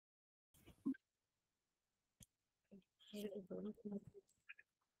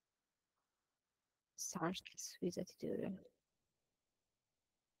Start with the tutorial.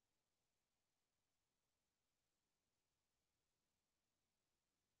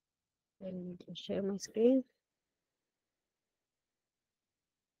 I need to share my screen.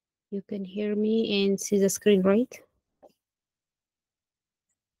 You can hear me and see the screen, right?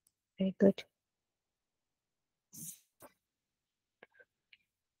 Very good.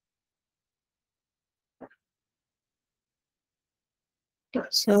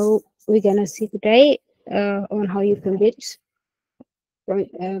 So we're gonna see today on how you can build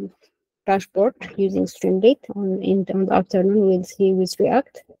dashboard using Streamlit. On the afternoon, we'll see with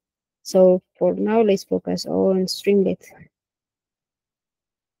React. So for now, let's focus on Streamlit.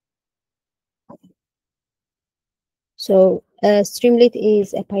 So Streamlit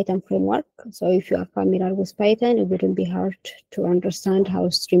is a Python framework. So if you are familiar with Python, it wouldn't be hard to understand how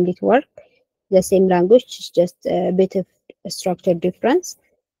Streamlit works. The same language, just a bit of a structure difference,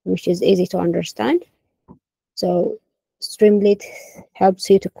 which is easy to understand. So Streamlit helps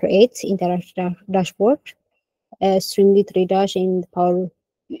you to create interactive dashboard. Streamlit Redash in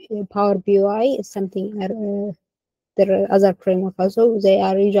Power BI is something there are other frameworks also. They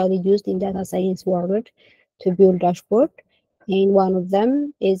are usually used in data science world to build dashboard. And one of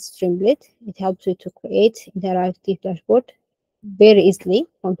them is Streamlit. It helps you to create interactive dashboard very easily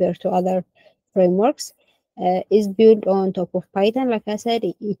compared to other frameworks. Is built on top of Python. Like I said,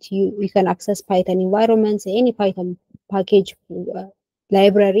 you can access Python environments, any Python package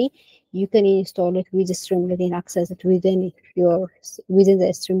library. You can install it with Streamlit and access it within the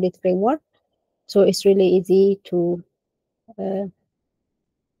Streamlit framework. So it's really easy to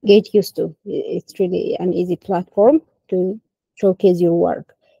get used to. It's really an easy platform to showcase your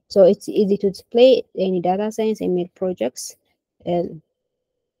work. So it's easy to display any data science ML projects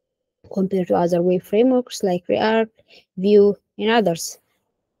compared to other web frameworks like React, Vue, and others.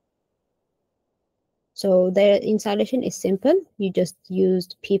 So the installation is simple. You just use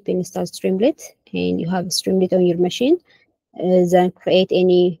pip install Streamlit, and you have Streamlit on your machine. Then create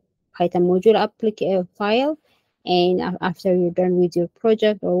any Python module file, and after you're done with your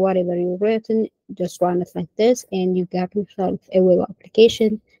project or whatever you've written, just run it like this, and you got yourself a web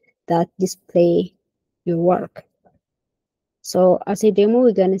application that display your work. So as a demo,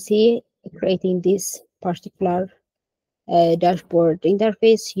 we're gonna see creating this particular dashboard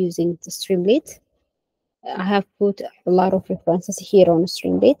interface using the Streamlit. I have put a lot of references here on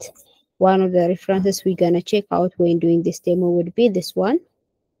Streamlit. One of the references we're gonna check out when doing this demo would be this one.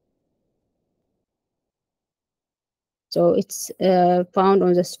 So it's found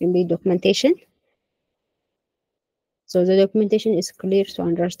on the Streamlit documentation. So the documentation is clear to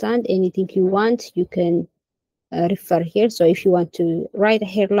understand. Anything you want, you can refer here. So if you want to write a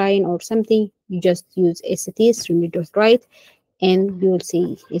headline or something, you just use ST Streamlit.write, and you will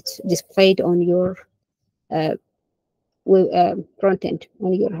see it's displayed on your front end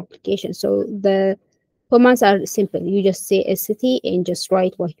on your application. So the commands are simple. You just say ST and just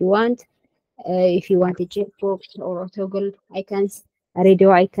write what you want. If you want a checkbox or a toggle icons, a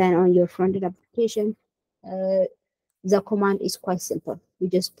radio icon on your front end application, the command is quite simple. You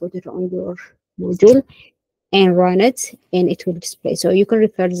just put it on your module and run it, and it will display. So you can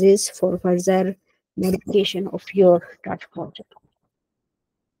refer this for further modification of your dashboard.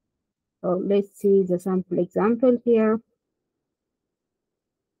 So let's see the sample example here.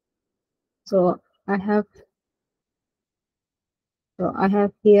 So I have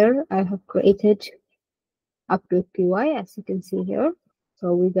here, I have created update.py, as you can see here.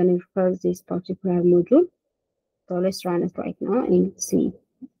 So we're going to refer this particular module. So let's run it right now and see.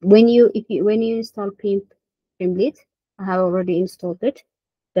 When you install Streamlit, I have already installed it.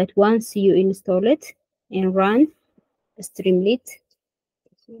 But once you install it and run Streamlit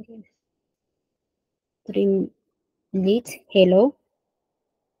hello,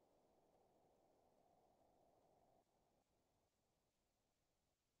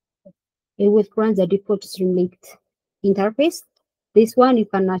 it will run the default Streamlit interface. This one you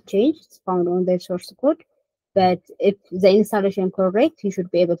cannot change. It's found on the source code. But if the installation correct, you should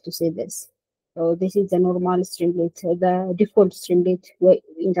be able to see this. So this is the normal Streamlit, the default Streamlit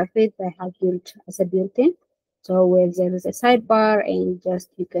interface I have built as a built-in. So where there is a sidebar, and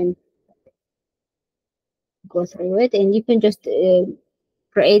just you can go through it, and you can just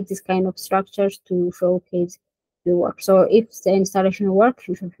create this kind of structures to showcase your work. So if the installation works,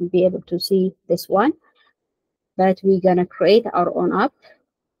 you should be able to see this one. But we're gonna create our own app.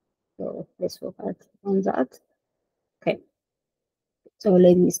 So let's focus on that. Okay. So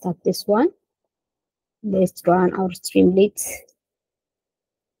let me start this one. Let's run our Streamlit.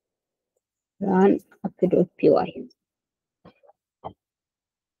 Run update.py.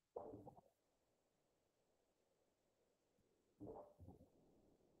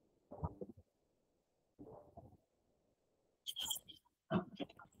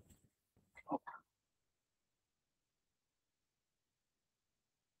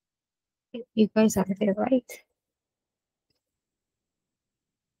 You guys are there, right?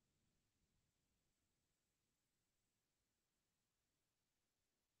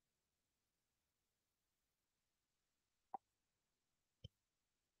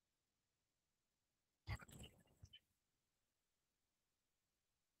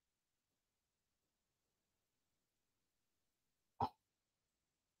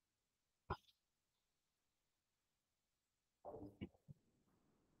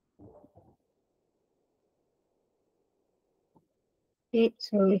 Okay,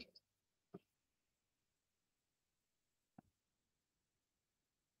 sorry.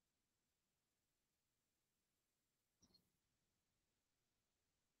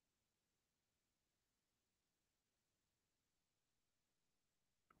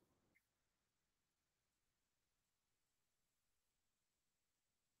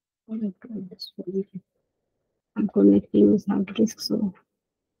 Oh my goodness, I'm connecting with hard disk, so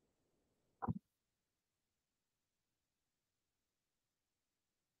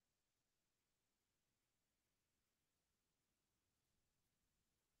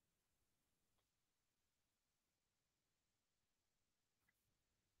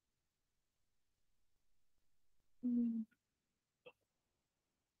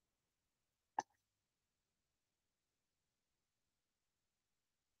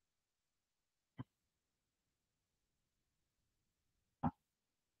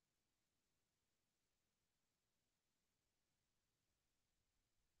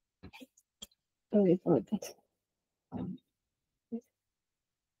sorry about that.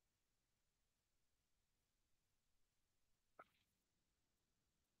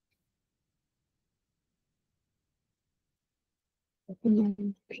 My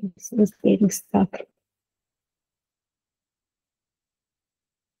PC is getting stuck.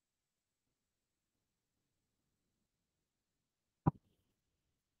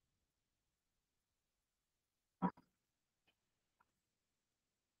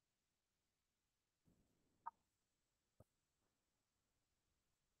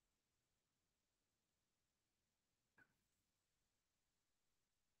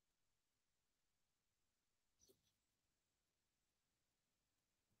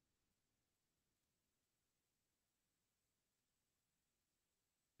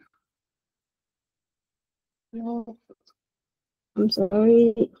 No, I'm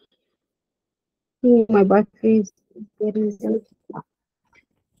sorry. My battery is getting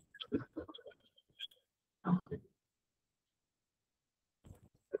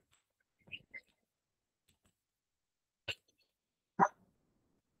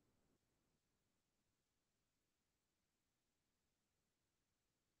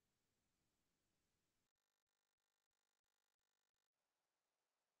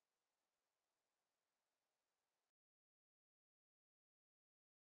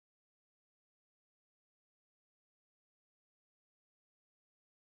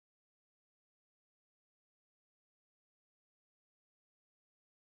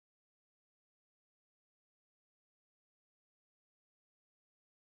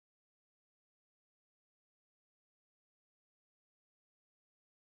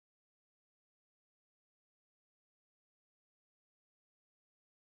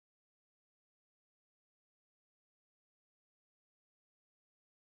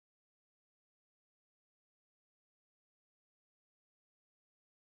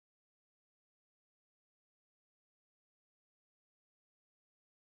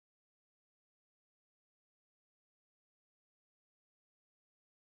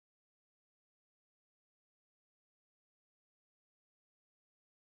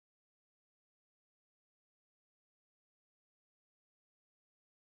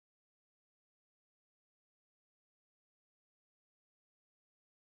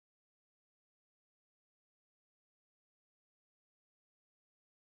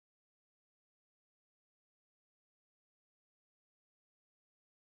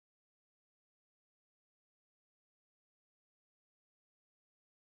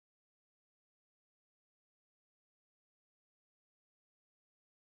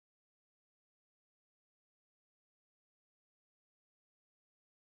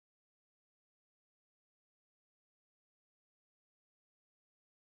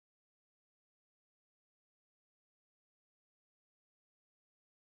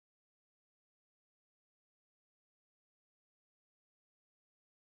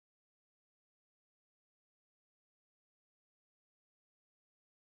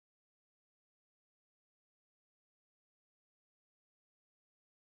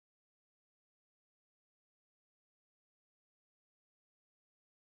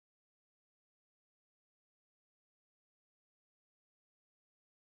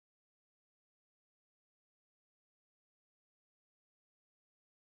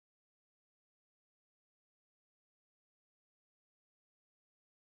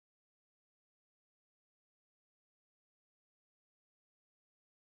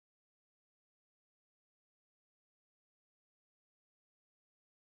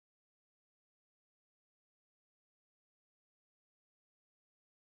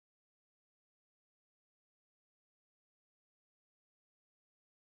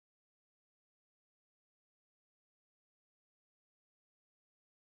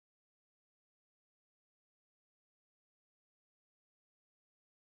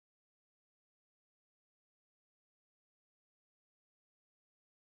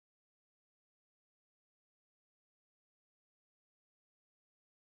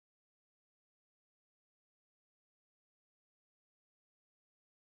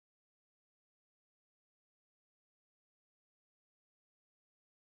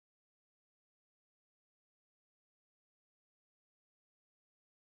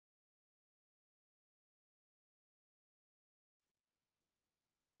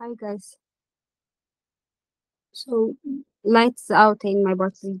Hi guys. So lights out in my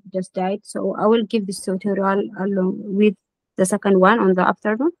battery just died. So I will give this tutorial along with the second one on the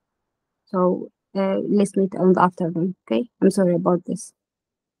afternoon. So let's meet on the afternoon. Okay. I'm sorry about this.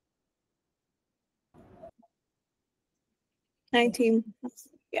 Hi team.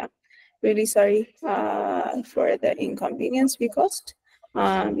 Yeah, really sorry for the inconvenience we caused.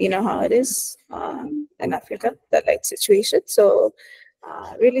 You know how it is in Africa, the light situation. So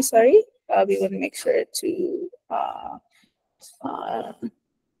really sorry. We will make sure to uh,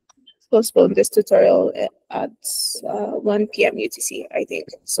 postpone this tutorial at 1 p.m. UTC, I think.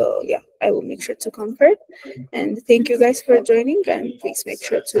 So yeah, I will make sure to confirm. And thank you guys for joining. And please make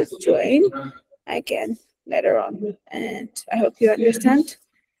sure to join again later on. And I hope you understand. Yeah.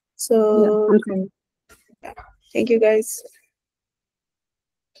 So I'm sorry. yeah, thank you guys.